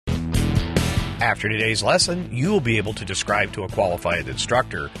After today's lesson, you will be able to describe to a qualified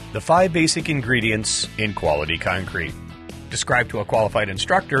instructor the 5 basic ingredients in quality concrete. Describe to a qualified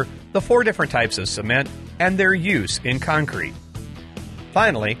instructor the 4 different types of cement and their use in concrete.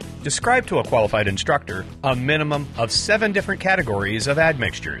 Finally, describe to a qualified instructor a minimum of 7 different categories of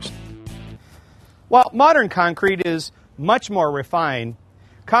admixtures. While modern concrete is much more refined,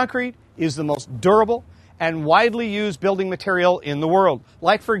 concrete is the most durable and widely used building material in the world.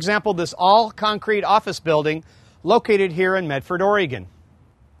 Like, for example, this all-concrete office building located here in Medford, Oregon.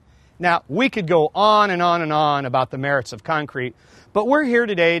 Now, we could go on and on and on about the merits of concrete, but we're here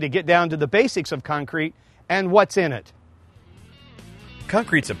today to get down to the basics of concrete and what's in it.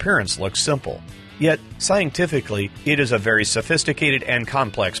 Concrete's appearance looks simple, yet scientifically it is a very sophisticated and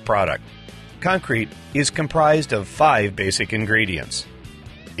complex product. Concrete is comprised of 5 basic ingredients.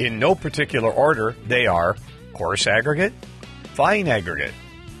 In no particular order, they are coarse aggregate, fine aggregate,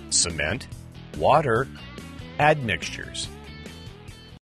 cement, water, admixtures.